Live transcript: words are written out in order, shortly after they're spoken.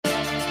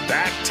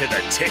back to The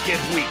Ticket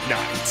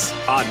weeknights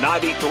on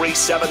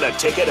 93.7 The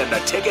Ticket and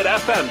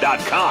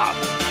theticketfm.com.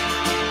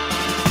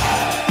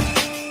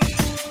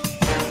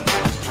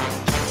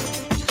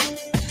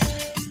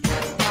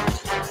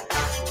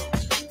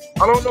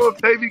 I don't know if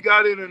Tavy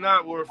got it or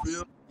not,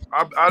 Warfield.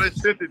 I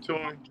just sent it to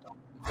him.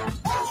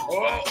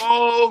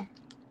 Oh.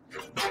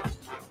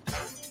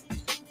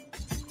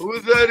 Who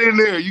is that in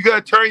there? You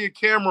got to turn your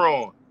camera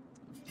on.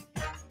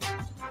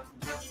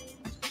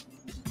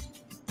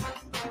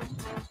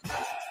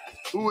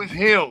 Who is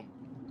him?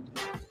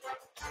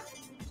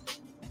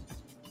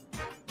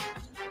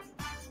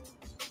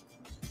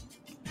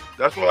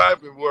 That's what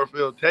happened,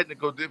 Warfield.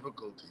 Technical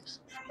difficulties.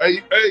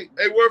 Hey,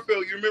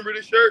 Warfield, you remember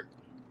this shirt?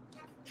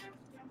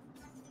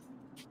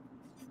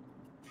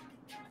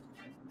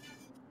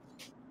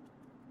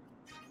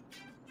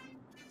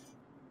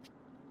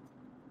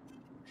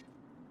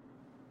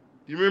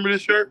 You remember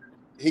this shirt?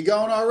 He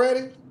gone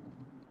already?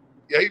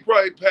 Yeah, he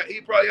probably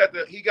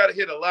got to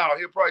hit allow.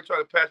 He'll probably try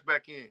to pass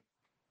back in.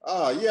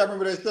 Oh, yeah, I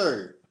remember that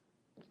shirt.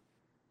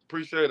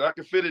 Appreciate it. I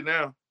can fit it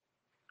now.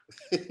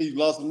 You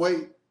lost some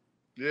weight?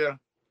 Yeah.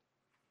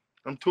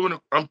 I'm two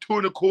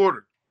and a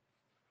quarter.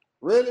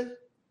 Really?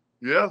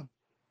 Yeah.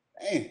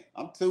 Damn,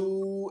 I'm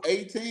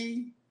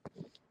 218.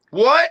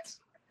 What?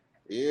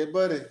 Yeah,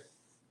 buddy.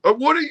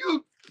 What are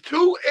you?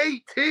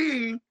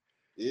 218?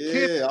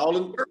 Yeah,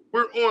 Kenny,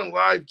 we're on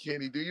live,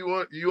 Kenny. Do you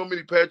want me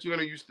to pat you in,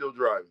 or are you still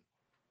driving?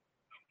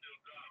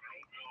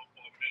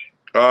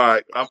 All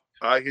right,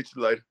 I'll hit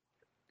you later.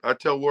 I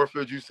tell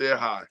Warfield you said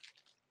hi.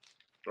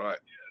 All right.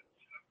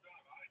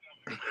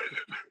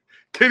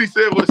 Kenny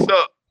said, "What's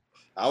up?"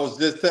 I was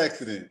just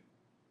texting him.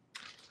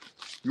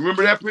 You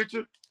remember that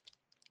picture?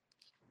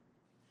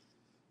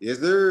 Yes,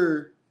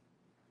 sir.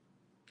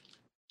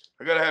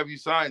 I gotta have you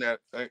sign that.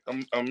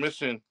 I'm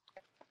missing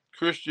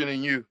Christian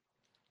and you.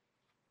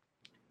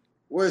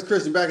 Where's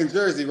Christian? Back in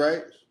Jersey,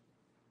 right?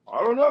 I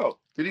don't know.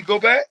 Did he go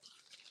back?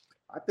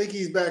 I think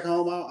he's back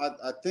home.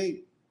 I think.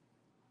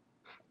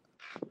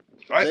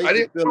 I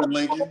didn't. Still in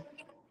Lincoln.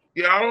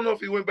 Yeah, I don't know if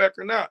he went back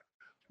or not.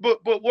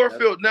 But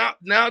Warfield, now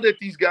that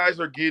these guys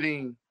are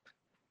getting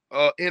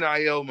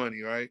NIL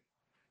money, right,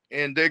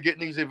 and they're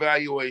getting these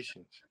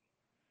evaluations,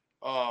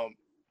 I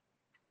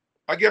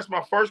guess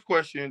my first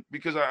question,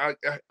 because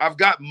I've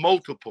got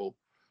multiple,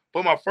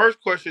 but my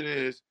first question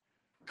is,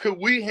 could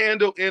we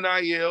handle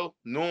NIL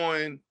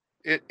knowing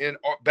it in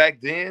back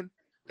then?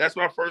 That's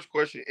my first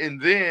question. And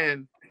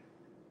then,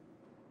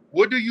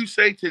 what do you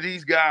say to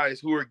these guys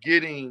who are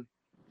getting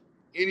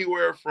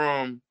anywhere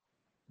from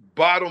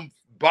bottom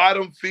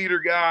feeder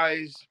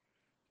guys,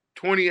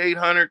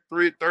 $2,800,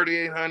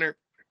 $3,800,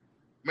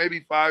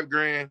 maybe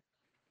 $5,000,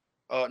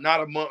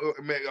 not a month,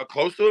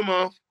 close to a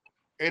month,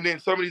 and then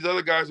some of these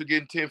other guys are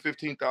getting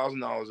 $10,000,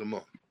 $15,000 a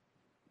month.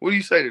 What do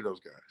you say to those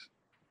guys?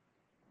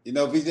 You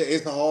know, VJ,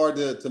 it's hard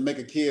to make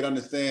a kid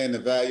understand the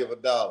value of a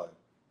dollar,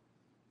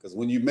 because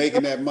when you're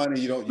making that money,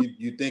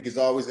 you think it's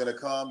always going to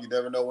come. You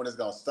never know when it's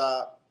going to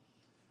stop.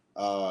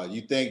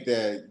 You think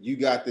that you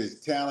got this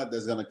talent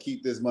that's going to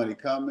keep this money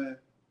coming,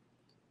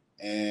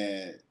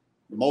 and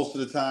most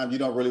of the time you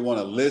don't really want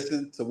to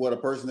listen to what a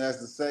person has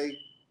to say,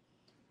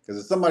 because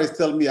if somebody's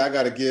telling me I'm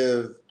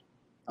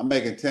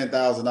making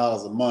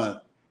 $10,000 a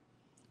month,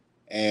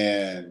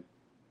 and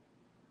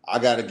I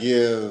got to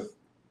give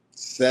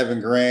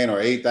 $7,000 or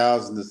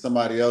 $8,000 to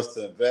somebody else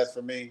to invest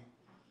for me,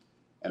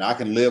 and I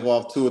can live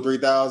off $2,000 or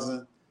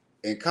 $3,000.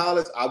 In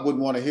college, I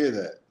wouldn't want to hear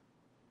that.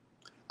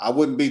 I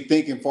wouldn't be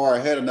thinking far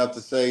ahead enough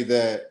to say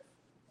that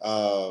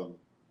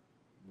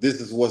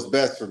this is what's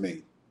best for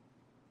me.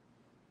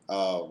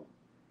 I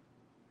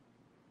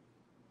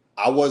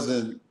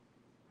wasn't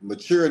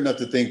mature enough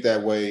to think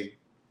that way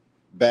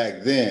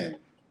back then.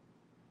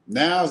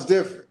 Now it's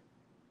different.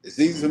 It's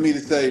easy for me to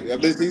say,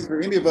 it's easy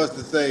for any of us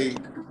to say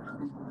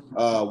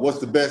what's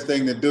the best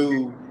thing to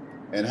do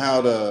and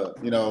how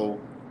to,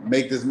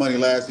 make this money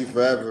last you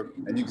forever,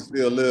 and you can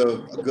still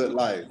live a good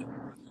life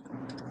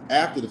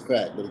after the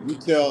fact. But if you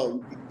tell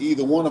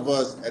either one of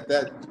us at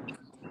that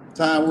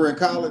time we're in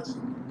college,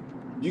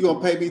 you're going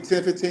to pay me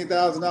 $10,000,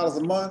 $15,000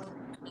 a month,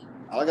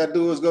 all I got to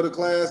do is go to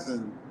class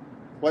and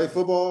play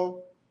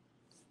football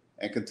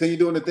and continue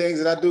doing the things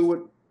that I do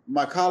with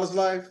my college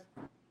life,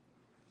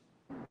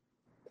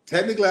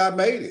 technically I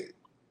made it.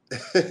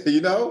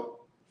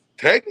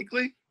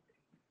 Technically?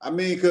 I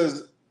mean,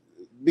 because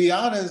be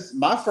honest,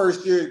 my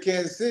first year at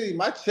Kansas City,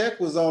 my check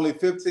was only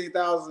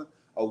 $15,000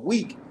 a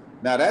week.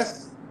 Now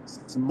that's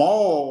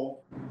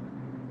small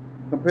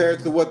compared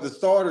to what the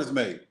starters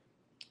make.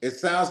 It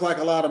sounds like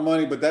a lot of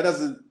money, but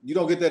you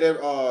don't get that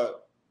every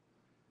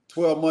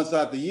 12 months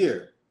out the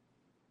year.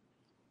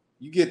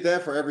 You get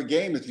that for every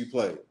game that you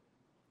play.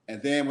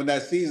 And then when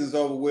that season's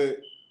over with,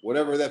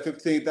 whatever that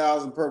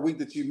 $15,000 per week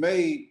that you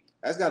made,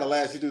 that's got to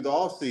last you through the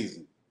off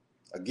season.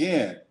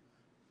 Again,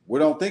 we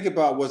don't think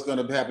about what's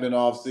going to happen in the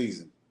off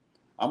season.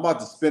 I'm about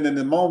to spend in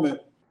the moment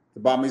to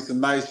buy me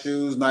some nice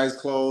shoes, nice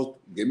clothes,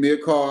 get me a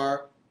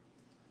car,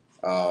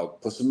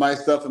 put some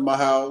nice stuff in my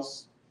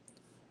house,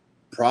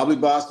 probably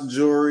buy some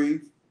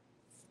jewelry,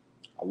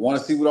 I want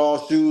to see what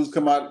all shoes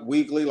come out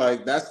weekly.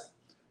 Like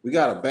we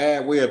got a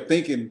bad way of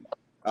thinking,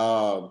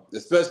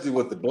 especially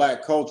with the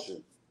black culture.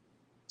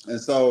 And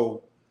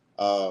so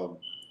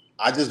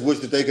I just wish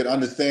that they could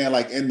understand,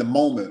 like in the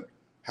moment,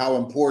 how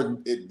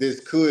important this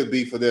could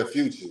be for their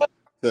future.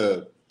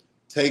 To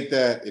take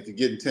that, if you're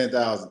getting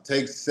 10,000,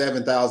 take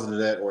 7,000 of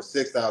that or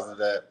 6,000 of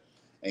that,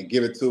 and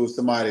give it to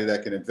somebody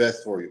that can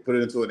invest for you. Put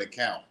it into an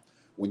account.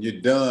 When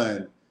you're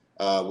done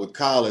with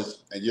college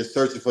and you're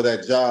searching for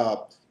that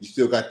job, you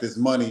still got this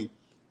money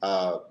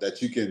that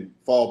you can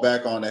fall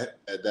back on.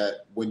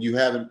 That when you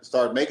haven't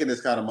started making this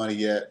kind of money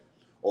yet,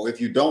 or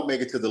if you don't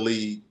make it to the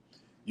league,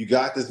 you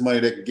got this money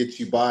that can get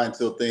you by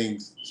until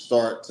things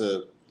start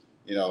to,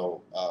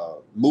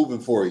 moving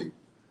for you.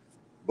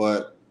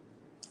 But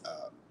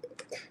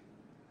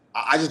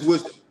I just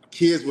wish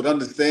kids would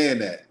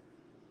understand that.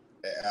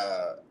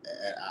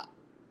 And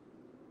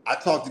I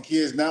talk to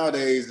kids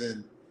nowadays,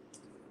 and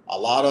a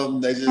lot of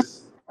them, they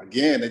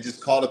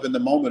just caught up in the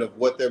moment of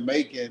what they're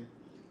making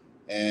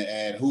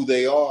and who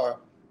they are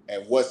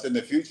and what's in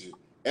the future.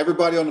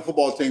 Everybody on the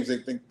football team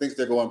thinks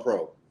they're going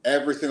pro.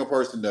 Every single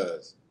person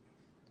does.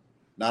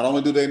 Not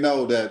only do they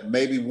know that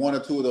maybe one or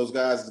two of those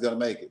guys is going to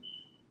make it.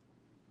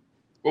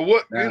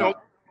 But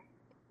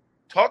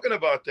talking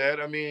about that,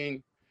 I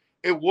mean,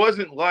 it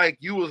wasn't like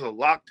you was a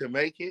lock to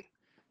make it.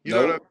 You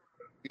know what I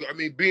mean? I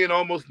mean, being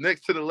almost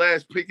next to the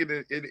last pick in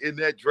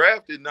that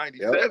draft in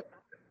 '97. Yep.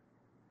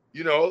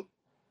 You know,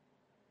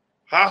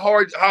 how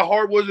hard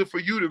was it for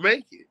you to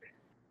make it?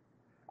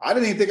 I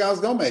didn't even think I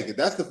was gonna make it.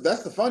 That's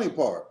the funny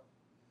part.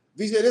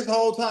 VJ, this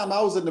whole time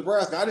I was in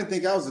Nebraska, I didn't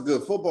think I was a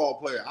good football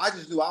player. I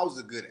just knew I was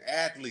a good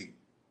athlete.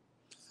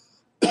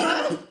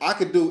 I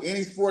could do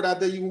any sport out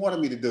there you wanted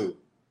me to do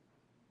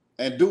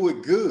and do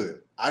it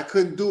good. I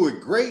couldn't do it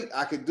great.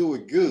 I could do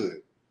it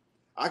good.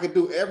 I could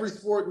do every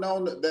sport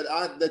known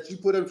that you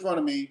put in front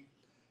of me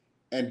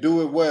and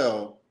do it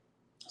well.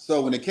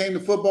 So when it came to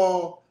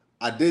football,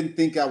 I didn't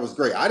think I was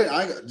great.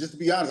 Just to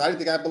be honest, I didn't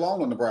think I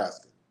belonged in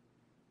Nebraska.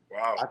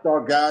 Wow. I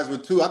thought I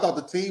thought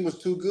the team was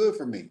too good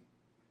for me.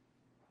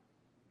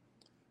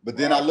 But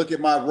then I look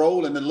at my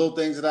role and the little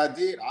things that I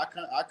did,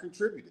 I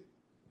contributed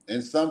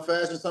in some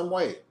fashion, some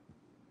way.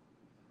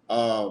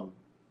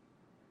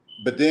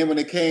 But then when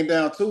it came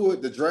down to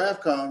it, the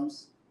draft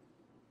comes.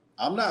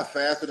 I'm not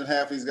faster than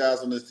half these guys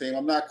on this team.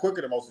 I'm not quicker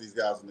than most of these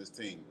guys on this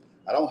team.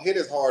 I don't hit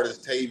as hard as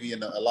Tavy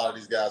and a lot of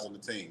these guys on the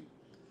team.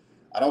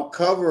 I don't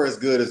cover as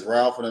good as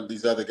Ralph and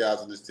these other guys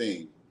on this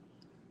team.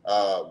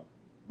 But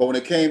when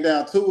it came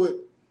down to it,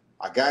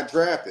 I got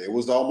drafted. It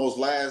was almost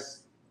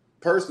last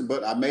person,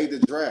 but I made the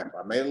draft.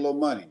 I made a little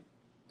money.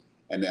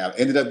 And I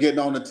ended up getting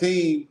on the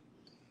team,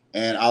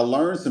 and I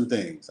learned some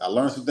things. I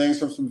learned some things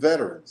from some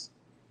veterans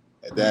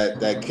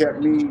that kept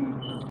me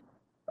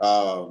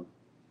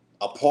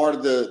a part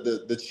of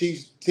the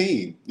Chiefs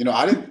team. You know,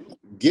 I didn't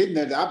get in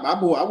there.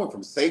 I went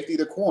from safety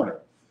to corner.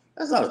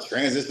 That's not a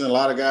transition a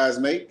lot of guys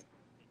make.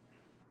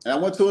 And I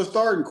went to a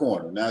starting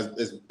corner. Now,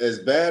 as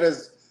bad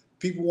as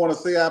people want to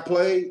say I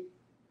played,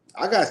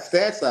 I got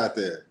stats out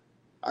there.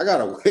 I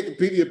got a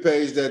Wikipedia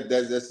page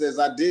that says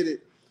I did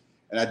it,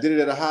 and I did it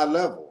at a high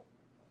level.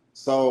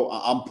 So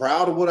I'm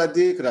proud of what I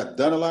did. Could I have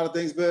done a lot of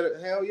things better?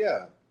 Hell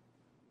yeah.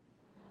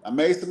 I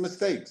made some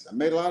mistakes. I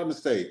made a lot of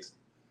mistakes.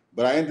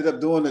 But I ended up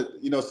doing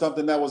it,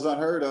 something that was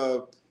unheard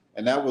of.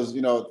 And that was,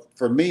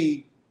 for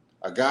me,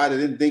 a guy that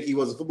didn't think he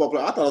was a football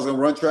player. I thought I was going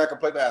to run track and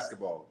play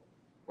basketball.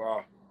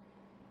 Wow.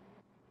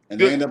 And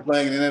they ended up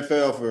playing in the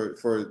NFL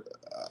for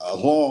a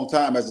long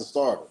time as a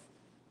starter.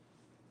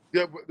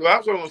 Yeah, but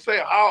that's what I'm going to say.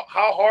 How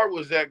hard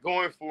was that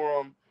going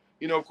for him?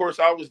 Of course,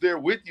 I was there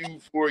with you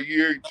for a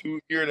year,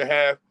 year and a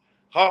half.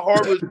 How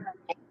hard was it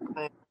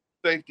from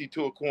safety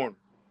to a corner?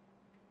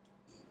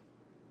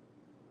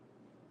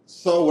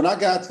 So when I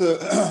got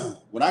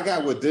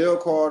with Dale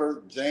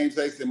Carter, James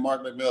Hasty, and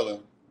Mark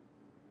McMillan,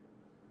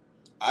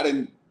 I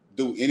didn't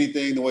do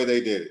anything the way they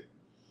did it.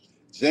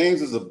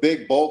 James was a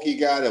big, bulky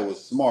guy that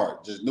was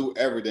smart, just knew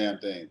every damn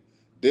thing.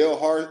 Dale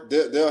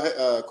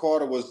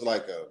Carter was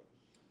like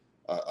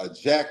a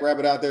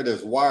jackrabbit out there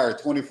that's wired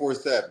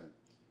 24/7.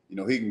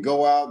 He can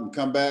go out and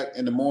come back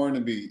in the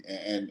morning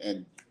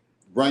and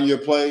run your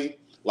play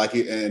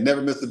and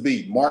never miss a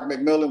beat. Mark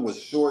McMillan was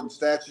short in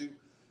stature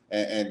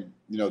and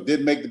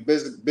didn't make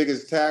the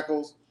biggest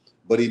tackles,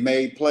 but he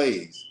made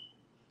plays.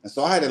 And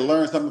so I had to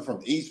learn something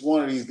from each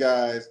one of these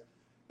guys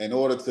in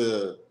order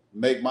to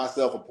make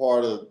myself a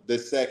part of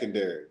this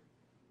secondary.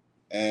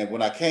 And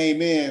when I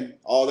came in,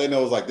 all they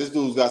know is like, this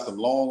dude's got some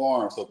long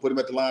arms, so put him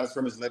at the line of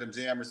scrimmage and let him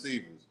jam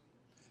receivers.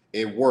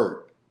 It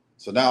worked.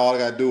 So now all I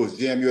got to do is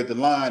jam you at the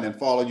line and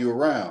follow you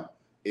around.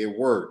 It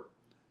worked.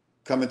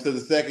 Coming to the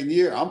second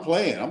year, I'm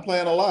playing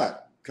a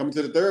lot. Coming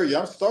to the third year,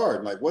 I'm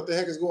starting. Like, what the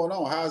heck is going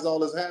on? How is all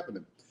this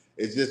happening?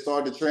 It just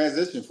started to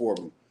transition for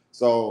me.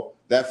 So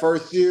that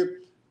first year,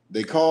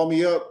 they called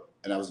me up,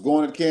 and I was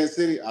going to Kansas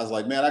City. I was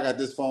like, man, I got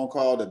this phone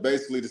call that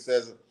basically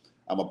says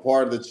I'm a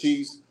part of the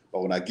Chiefs,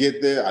 but when I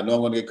get there, I know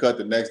I'm going to get cut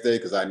the next day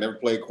because I never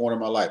played corner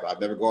in my life. I've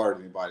never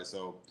guarded anybody.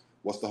 So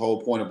what's the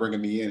whole point of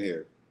bringing me in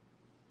here?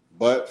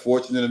 But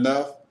fortunate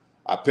enough,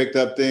 I picked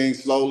up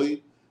things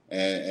slowly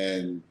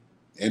and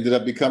ended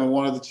up becoming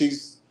one of the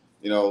Chiefs.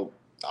 You know,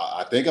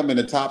 I think I'm in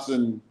the tops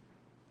in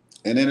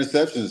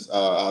interceptions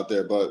out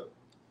there. But,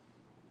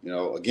 you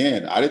know,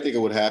 again, I didn't think it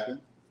would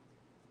happen.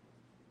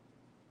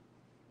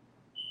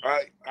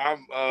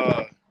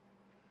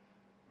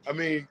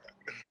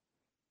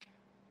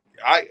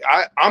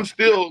 I'm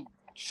still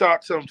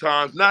shocked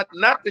sometimes. Not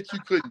that you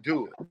couldn't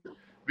do it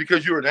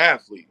because you're an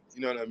athlete.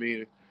 You know what I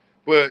mean?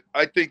 But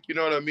I think, you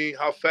know what I mean,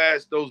 how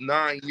fast those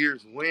 9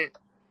 years went,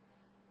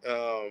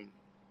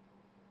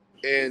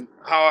 and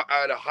how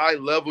at a high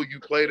level you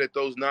played at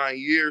those 9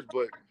 years.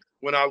 But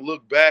when I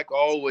look back, I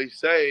always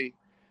say,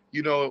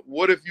 you know,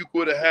 what if you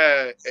could have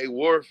had a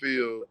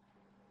Warfield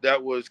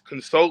that was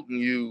consulting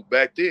you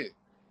back then?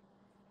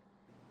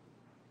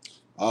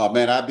 Oh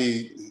man,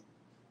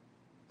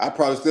 I'd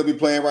probably still be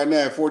playing right now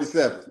at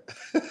 47.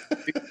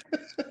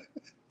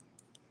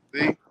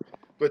 See?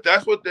 But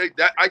that's what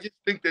I just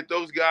think that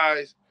those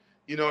guys,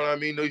 you know what I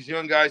mean, those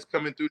young guys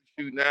coming through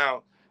the shoot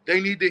now, they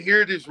need to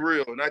hear this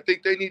real. And I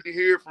think they need to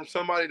hear it from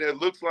somebody that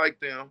looks like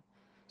them,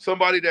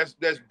 somebody that's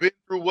been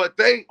through what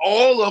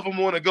all of them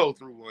want to go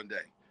through one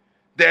day,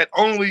 that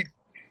only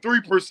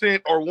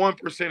 3% or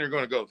 1% are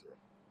going to go through.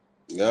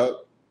 Yep.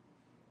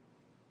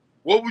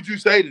 What would you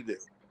say to them?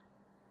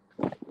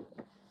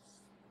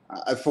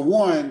 For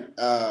one,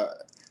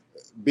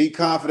 be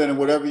confident in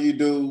whatever you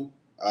do.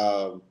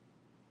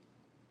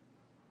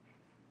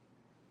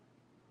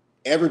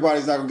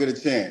 Everybody's not gonna get a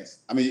chance.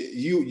 I mean,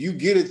 you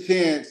get a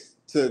chance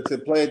to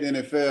play at the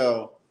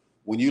NFL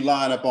when you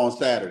line up on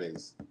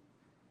Saturdays.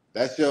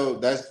 That's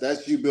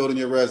you building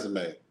your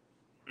resume.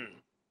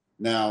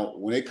 Now,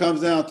 when it comes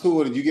down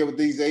to it, and you get with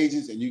these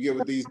agents and you get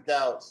with these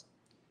scouts,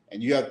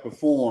 and you have to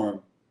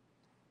perform,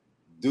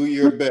 do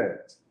your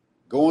best.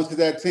 Go into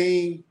that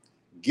team,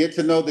 get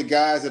to know the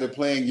guys that are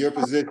playing your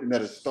position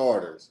that are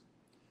starters.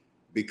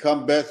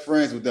 Become best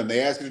friends with them. They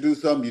ask you to do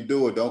something, you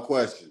do it. Don't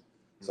question.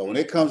 So when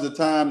it comes to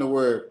time to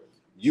where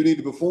you need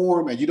to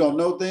perform and you don't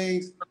know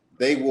things,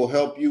 they will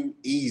help you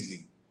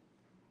easy.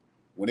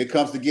 When it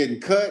comes to getting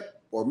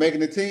cut or making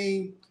the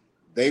team,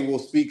 they will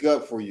speak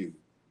up for you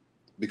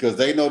because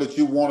they know that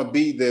you want to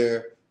be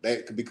there.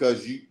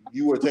 Because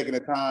you are taking the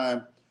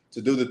time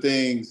to do the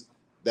things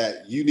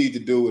that you need to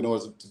do in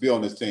order to be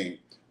on this team.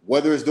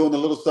 Whether it's doing the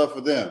little stuff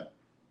for them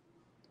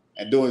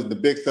and doing the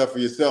big stuff for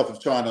yourself, is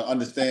trying to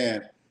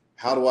understand,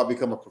 how do I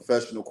become a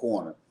professional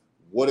corner?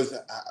 What is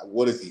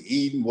he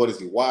eating? What is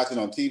he watching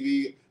on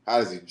TV? How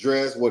does he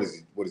dress? What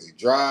does he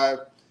drive?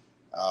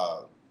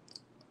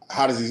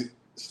 How does he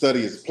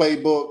study his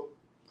playbook?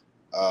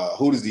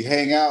 Who does he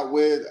hang out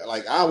with?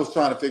 Like, I was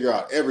trying to figure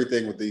out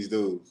everything with these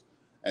dudes.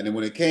 And then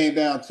when it came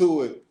down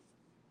to it,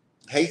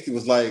 Hasty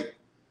was like,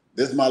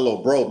 this is my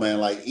little bro, man.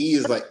 Like, he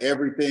is like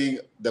everything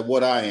that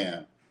what I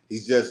am.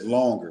 He's just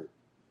longer.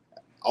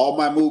 All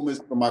my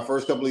movements for my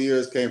first couple of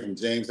years came from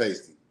James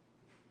Hasty.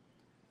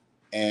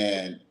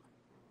 And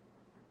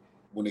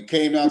when it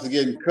came down to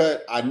getting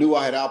cut, I knew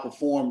I had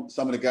outperformed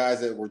some of the guys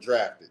that were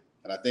drafted.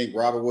 And I think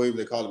Robert Williams,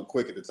 they called him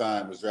Quick at the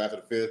time, was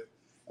drafted 5th.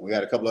 And we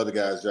had a couple other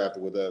guys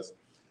drafted with us.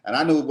 And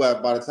I knew by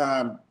the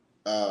time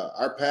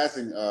our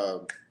passing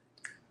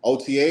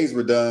OTAs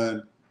were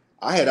done,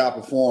 I had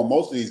outperformed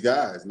most of these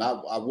guys. And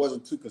I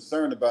wasn't too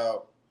concerned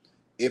about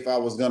if they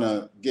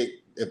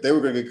were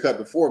going to get cut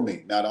before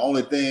me. Now, the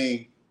only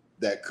thing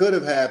that could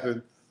have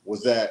happened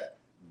was that,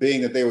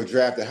 being that they were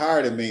drafted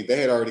higher than me, they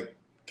had already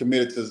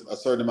committed to a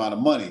certain amount of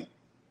money.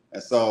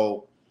 And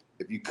so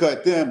if you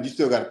cut them, you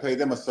still got to pay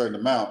them a certain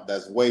amount.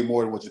 That's way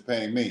more than what you're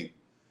paying me.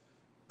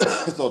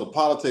 So the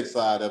politics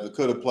side of it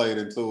could have played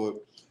into it,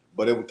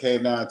 but it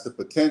came down to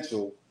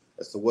potential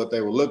as to what they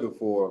were looking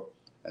for.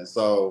 And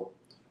so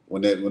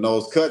when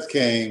those cuts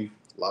came,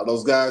 a lot of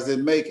those guys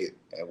didn't make it.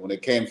 And when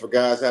it came for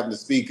guys having to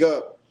speak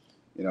up,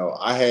 you know,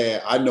 I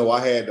had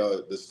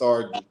the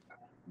star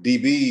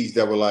DBs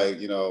that were like,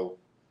 you know,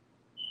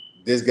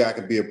 this guy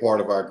can be a part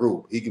of our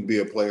group. He can be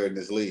a player in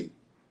this league.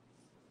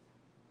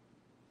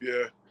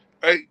 Yeah.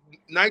 Hey,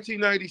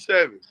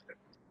 1997.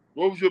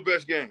 What was your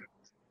best game?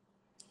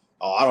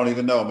 Oh, I don't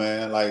even know,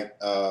 man. Like,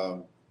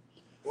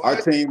 our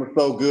team was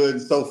so good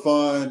and so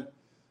fun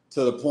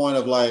to the point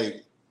of,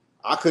 like,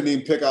 I couldn't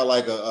even pick out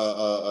like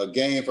a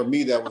game for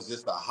me that was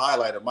just a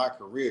highlight of my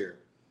career.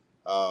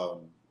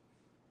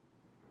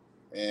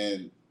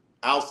 And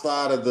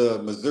outside of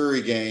the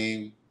Missouri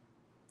game,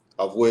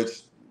 of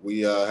which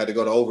we had to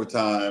go to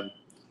overtime,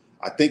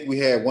 I think we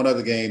had one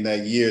other game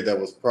that year that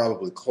was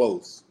probably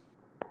close.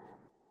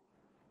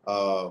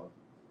 Man,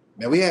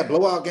 we had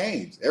blowout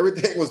games.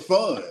 Everything was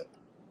fun.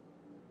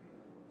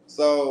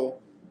 So,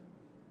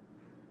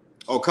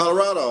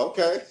 Colorado,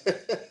 okay.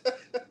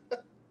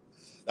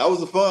 That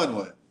was a fun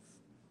one.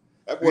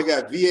 That boy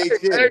got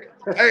VHS.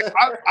 Hey,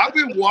 I've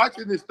been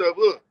watching this stuff.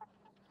 Look.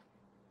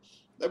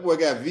 That boy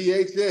got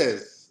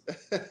VHS.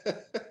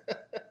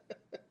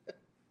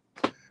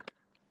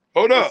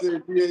 Hold up.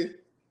 You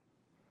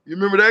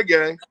remember that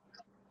game?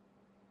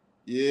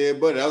 Yeah,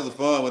 buddy, that was a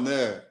fun one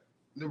there.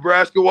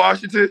 Nebraska,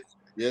 Washington?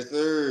 Yes,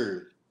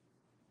 sir.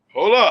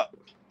 Hold up.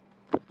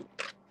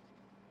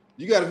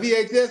 You got a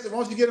VHS, and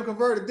why don't you get them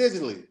converted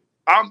digitally?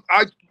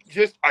 I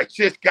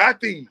just got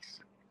these.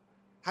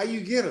 How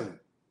you get them?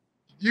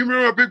 You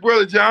remember my big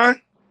brother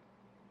John?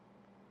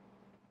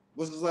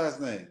 What's his last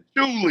name?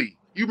 Julie.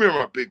 You remember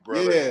my big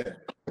brother?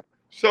 Yeah.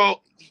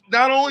 So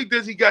not only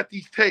does he got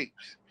these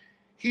tapes,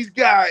 he's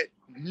got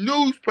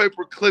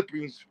newspaper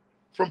clippings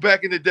from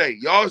back in the day.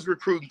 Y'all's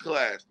recruiting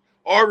class,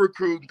 our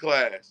recruiting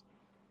class,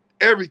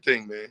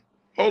 everything, man.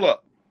 Hold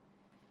up.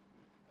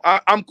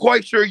 I'm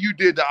quite sure you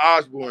did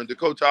the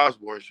Coach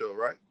Osborne show,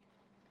 right?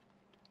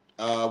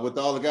 With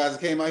all the guys that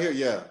came out here,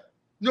 yeah.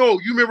 No,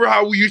 you remember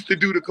how we used to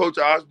do the Coach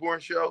Osborne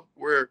show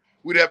where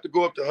we'd have to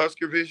go up to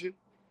Husker Vision?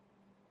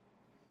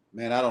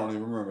 Man, I don't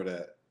even remember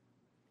that.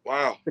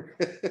 Wow.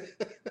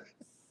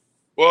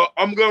 Well,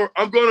 I'm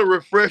gonna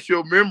refresh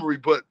your memory,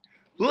 but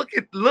look.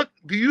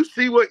 Do you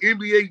see what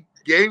NBA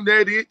game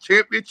that is?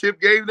 Championship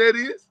game that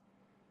is?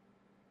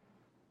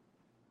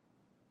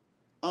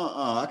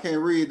 I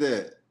can't read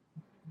that.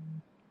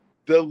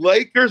 The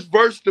Lakers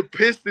versus the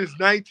Pistons,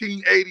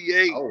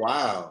 1988. Oh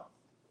wow.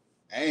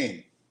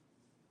 Dang.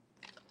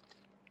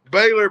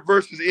 Baylor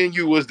versus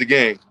NU was the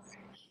game.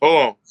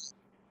 Hold on.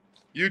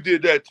 You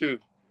did that too.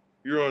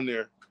 You're on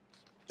there.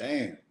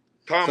 Damn.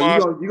 Tom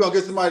So you gonna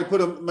get somebody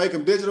to make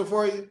them digital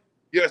for you?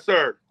 Yes,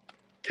 sir.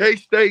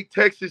 K-State,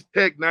 Texas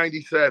Tech,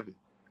 97.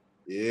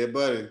 Yeah,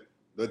 buddy.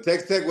 The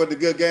Texas Tech was a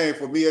good game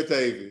for me and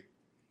Tavy.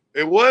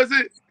 It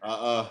wasn't?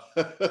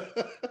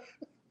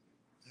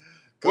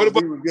 Coach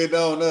D was getting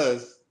on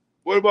us.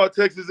 What about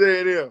Texas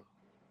A&M?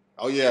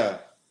 Oh yeah.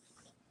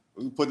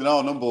 We putting it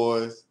on them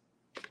boys.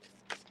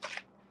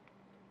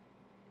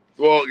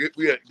 Well,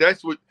 yeah,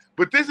 that's what.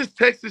 But this is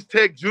Texas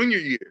Tech junior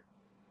year.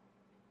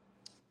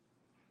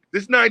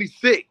 This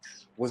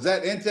 96. Was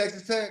that in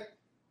Texas Tech?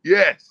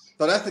 Yes.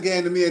 So that's the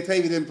game that me and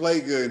Tavy didn't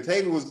play good. And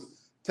Tavy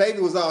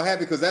was all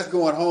happy because that's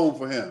going home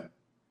for him.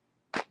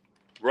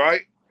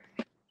 Right.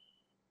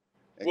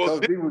 And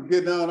Coach D was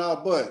getting on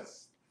our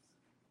butts.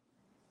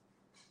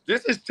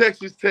 This is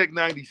Texas Tech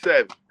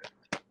 97.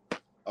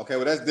 Okay,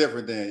 well that's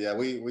different then. Yeah,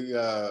 we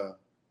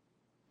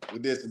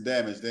did some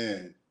damage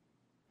then.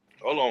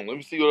 Hold on, let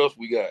me see what else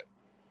we got.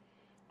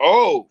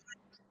 Oh,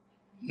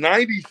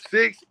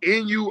 96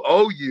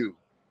 NUOU.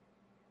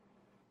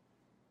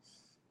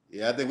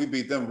 Yeah, I think we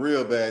beat them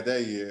real bad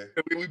that year.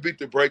 We beat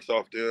the brakes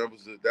off there.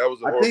 That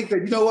was. I think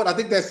that, you know what? I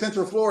think that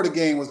Central Florida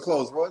game was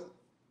close, was it?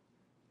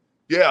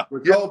 Yeah.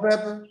 With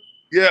Culpepper?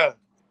 Yeah.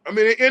 I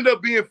mean, it ended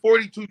up being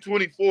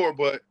 42-24,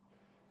 but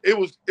it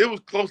was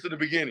close to the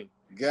beginning.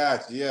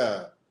 Gotcha,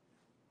 yeah.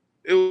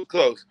 It was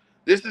close.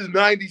 This is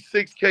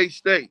 96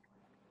 K-State.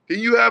 Can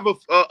you have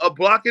a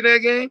block in that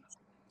game?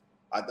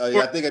 I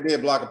think I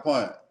did block a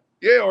punt.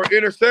 Yeah, or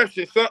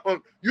interception.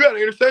 You had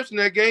an interception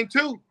in that game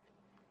too.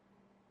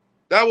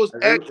 That was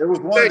it was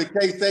one of the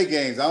K-State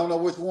games. I don't know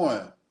which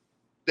one.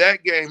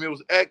 That game, it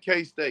was at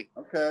K-State.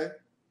 Okay.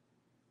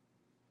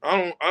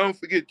 I don't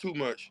forget too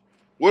much.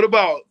 What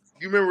about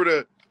you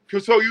remember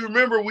so you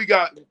remember we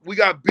got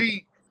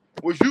beat.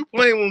 Was you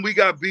playing when we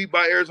got beat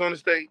by Arizona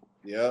State?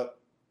 Yep.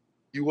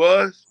 You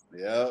was?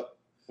 Yep.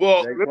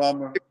 Well,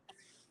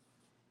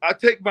 I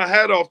take my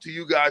hat off to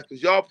you guys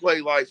because y'all play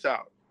lights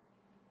out.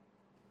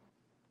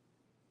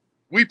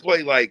 We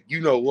play like you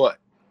know what.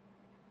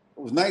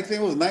 It was 19.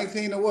 It was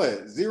 19 or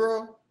what?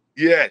 0?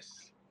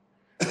 Yes.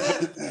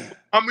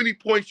 How many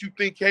points you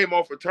think came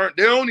off a turn?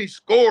 They only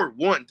scored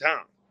one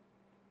time.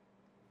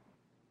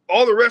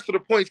 All the rest of the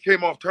points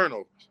came off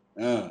turnovers.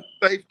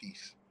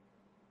 Safeties.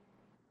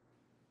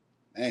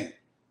 Man.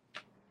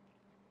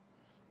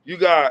 You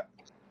got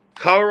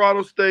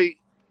Colorado State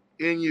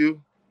NU.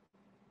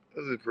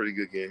 That was a pretty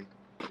good game.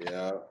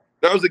 Yeah.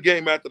 That was a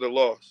game after the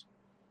loss.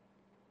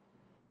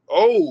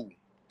 Oh,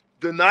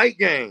 the night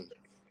game.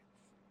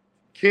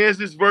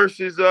 Kansas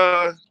versus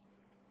us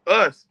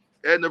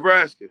at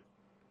Nebraska.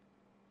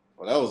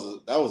 Well,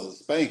 that was a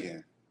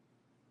spanking.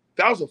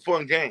 That was a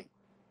fun game.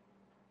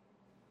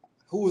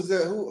 Who was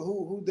that?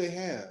 Who they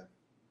have?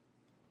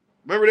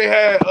 Remember they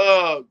had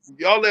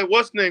y'all let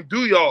what's name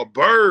do y'all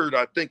Bird,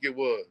 I think it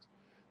was.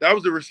 That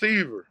was the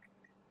receiver.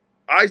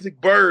 Isaac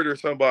Bird or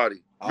somebody.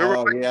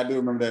 Remember? Yeah, I do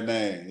remember that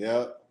name.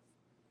 Yep.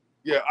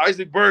 Yeah,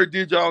 Isaac Bird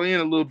did y'all in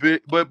a little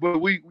bit, but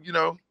we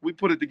we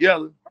put it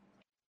together.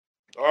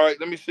 All right,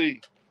 let me see.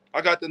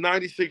 I got the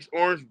 96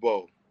 Orange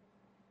Bowl.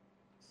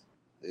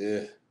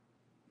 Yeah.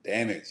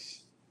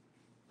 Damage.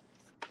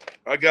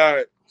 I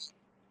got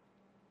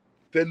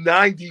the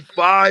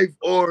 95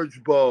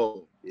 Orange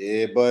Bowl.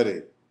 Yeah,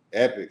 buddy.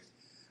 Epic.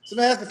 So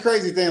man, that's the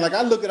crazy thing. Like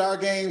I look at our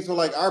games, so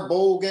like our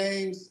bowl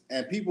games,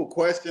 and people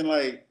question,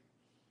 like,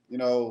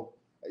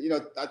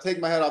 I take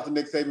my hat off to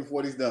Nick Saban for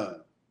what he's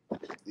done.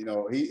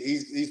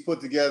 He's put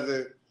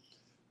together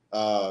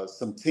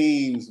some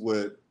teams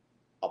with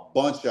a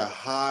bunch of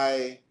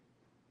high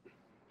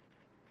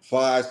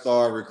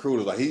 5-star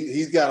recruiters. Like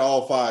he's got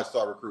all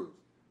 5-star recruits.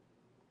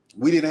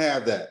 We didn't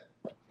have that.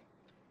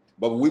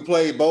 But when we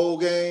played bowl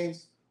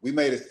games, we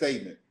made a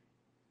statement.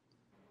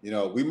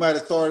 We might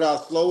have started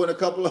out slow in a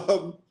couple of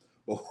them,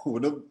 but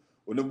when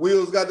when the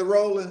wheels got to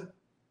rolling,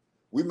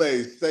 we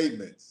made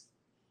statements,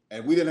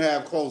 and we didn't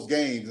have close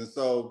games. And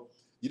so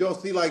you don't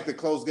see like the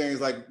close games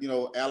like,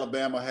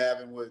 Alabama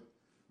having with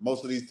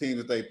most of these teams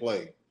that they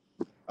play.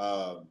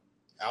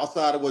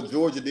 Outside of what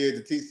Georgia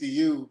did to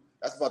TCU,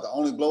 that's about the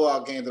only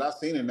blowout game that I've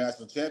seen in the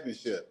national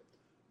championship.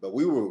 But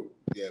we were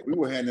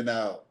handing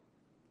out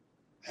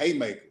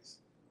haymakers.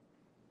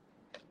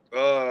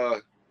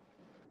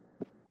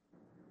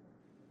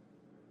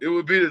 It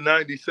would be the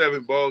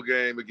 97 ball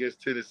game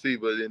against Tennessee,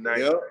 but in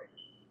 90. Yep.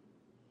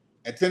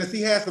 And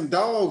Tennessee had some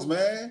dogs,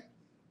 man.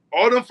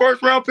 All them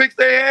first-round picks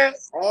they had?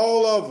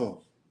 All of them.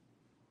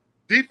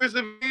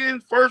 Defensive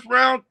end, first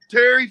round,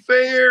 Terry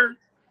Fair.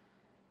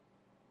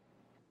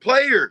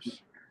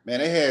 Players. Man,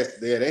 they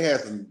had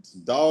some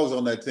dogs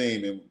on that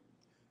team and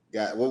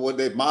got what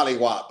they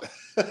mollywop.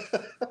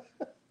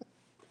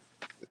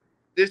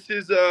 This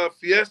is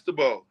Fiesta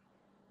Bowl.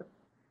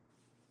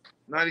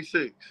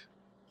 96.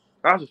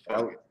 That was a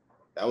fun game.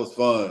 That was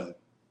fun.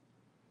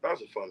 That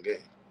was a fun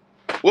game.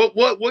 What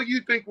do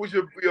you think was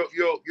your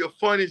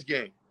funnest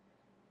game?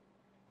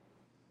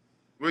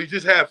 Where you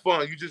just had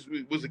fun. You just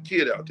was a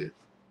kid out there.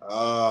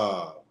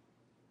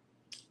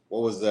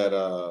 What was that?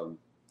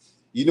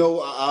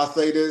 I'll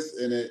say this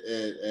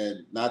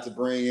and not to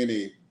bring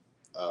any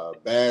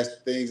bad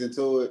things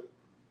into it.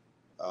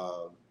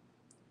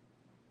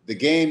 The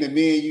game that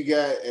me and you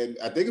got, and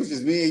I think it was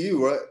just me and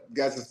you, right?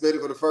 Got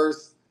suspended for the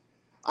first.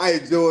 I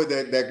enjoyed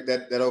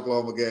that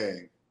Oklahoma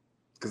game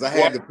because I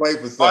had to play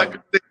for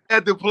something. They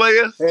had to play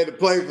us. Had to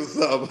play for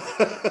something.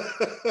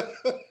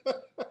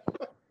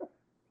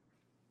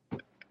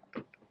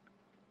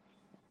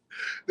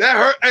 That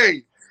hurt.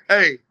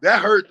 Hey,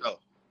 that hurt though.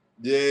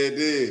 Yeah, it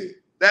did.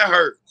 That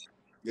hurt.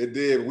 It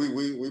did.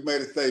 We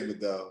made a statement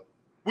though.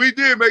 We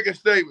did make a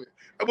statement.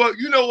 Well,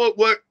 you know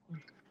what?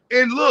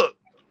 And look,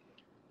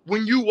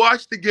 when you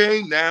watch the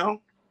game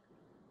now,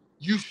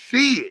 you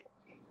see it.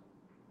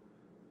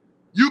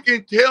 You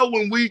can tell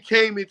when we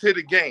came into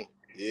the game.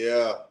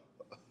 Yeah.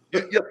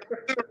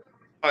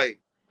 Like,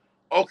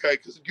 okay,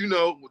 because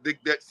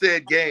that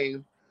said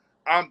game,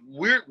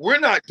 we're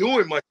not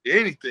doing much of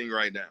anything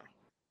right now.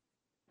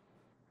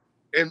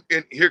 And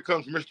here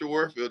comes Mr.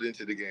 Warfield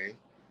into the game.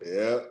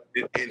 Yeah.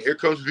 And here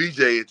comes VJ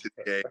into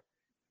the game.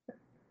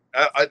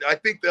 I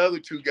think the other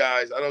two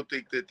guys, I don't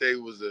think that they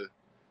was the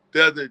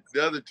other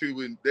two,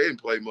 they didn't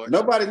play much.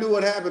 Nobody knew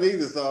what happened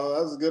either, so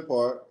that was a good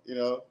part,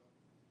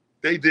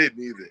 They didn't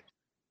either.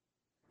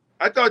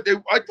 I thought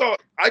the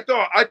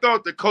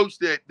coach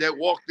that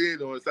walked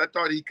in on us, I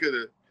thought he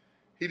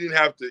didn't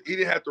have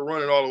to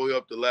run it all the way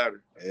up the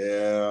ladder.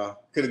 Yeah.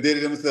 Could have did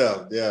it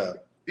himself. Yeah.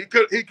 He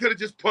could have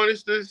just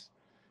punished us.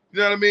 You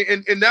know what I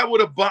mean? And that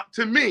would have,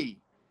 to me,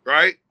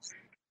 right?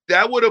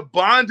 That would have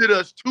bonded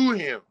us to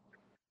him.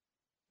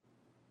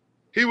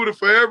 He would have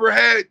forever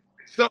had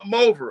something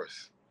over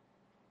us.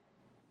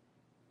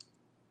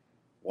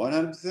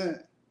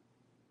 100%.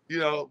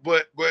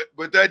 But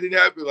that didn't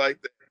happen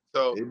like that.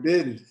 So it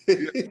didn't.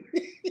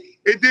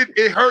 It did.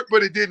 It hurt,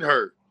 but it didn't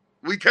hurt.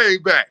 We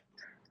came back.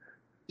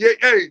 Yeah,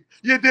 hey,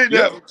 you didn't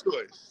have a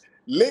choice.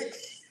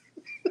 Licks.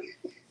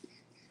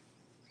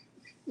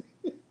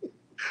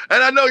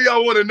 And I know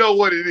y'all want to know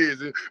what it is.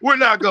 And we're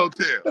not gonna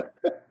tell.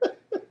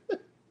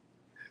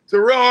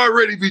 Terrell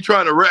already be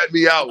trying to rat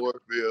me out,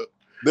 Warfield.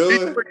 He's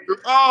trying to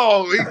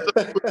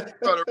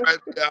rat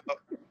me out.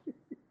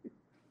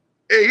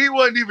 Hey, he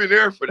wasn't even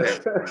there for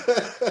that.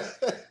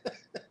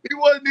 He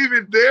wasn't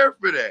even there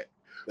for that.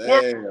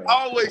 I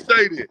always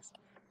say this.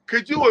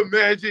 Could you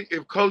imagine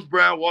if Coach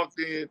Brown walked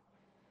in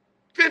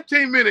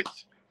 15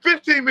 minutes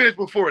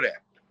before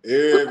that?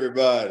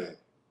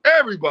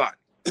 Everybody.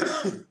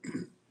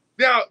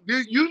 Now,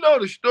 you know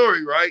the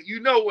story, right? You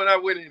know when I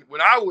went in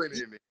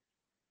there.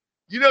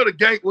 You know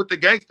what the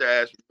gangster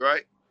asked me,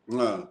 right?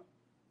 No.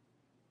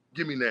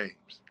 Give me names.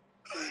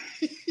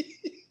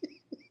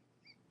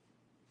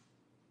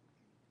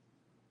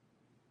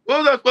 What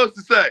was I supposed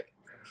to say?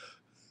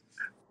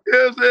 You know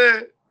what I'm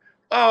saying?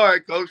 All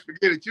right, coach,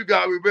 forget it. You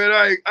got me, man.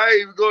 I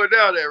ain't even going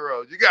down that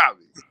road. You got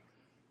me.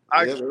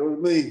 It was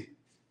me.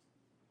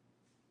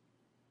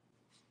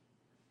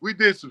 We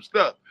did some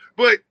stuff.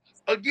 But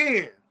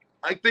again,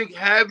 I think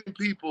having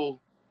people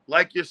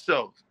like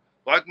yourself,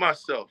 like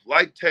myself,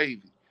 like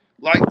Tavy,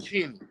 like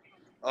Kenny,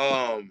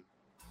 I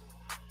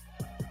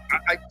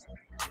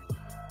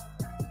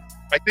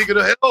think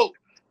it'll help.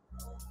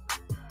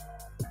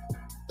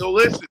 So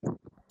listen.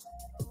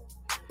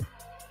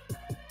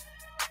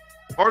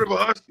 Part of a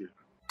Husker.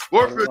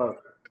 Warfield,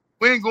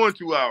 we ain't going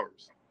 2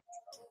 hours.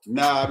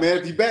 Nah, man.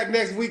 If you back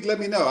next week, let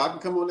me know. I can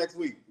come on next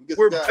week.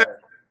 We're back,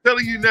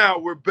 telling you now,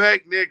 we're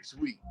back next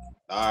week.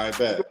 All right,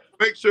 bet.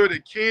 Make sure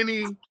that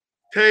Kenny,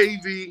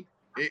 Tavy,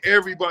 and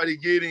everybody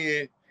get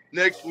in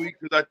next week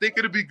because I think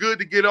it'll be good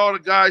to get all the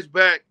guys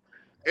back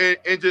and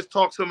just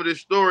talk some of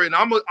this story. And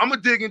I'm gonna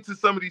dig into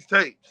some of these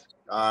tapes.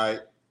 All right.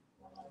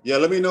 Yeah,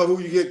 let me know who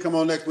you get. Come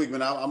on next week,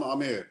 man.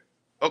 I'm here.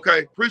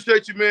 Okay,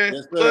 appreciate you, man.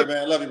 Yes, sir,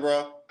 man. Love you,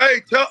 bro.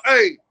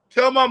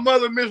 Tell my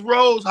mother, Miss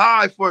Rose,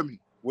 hi for me.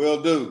 Will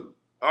do.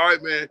 All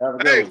right, man. Have a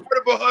good Hey, one.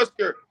 what about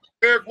Husker?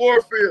 Eric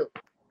Warfield,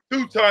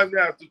 2-time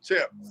national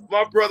champ.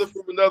 My brother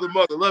from another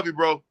mother. Love you,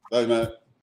 bro. Love you, man.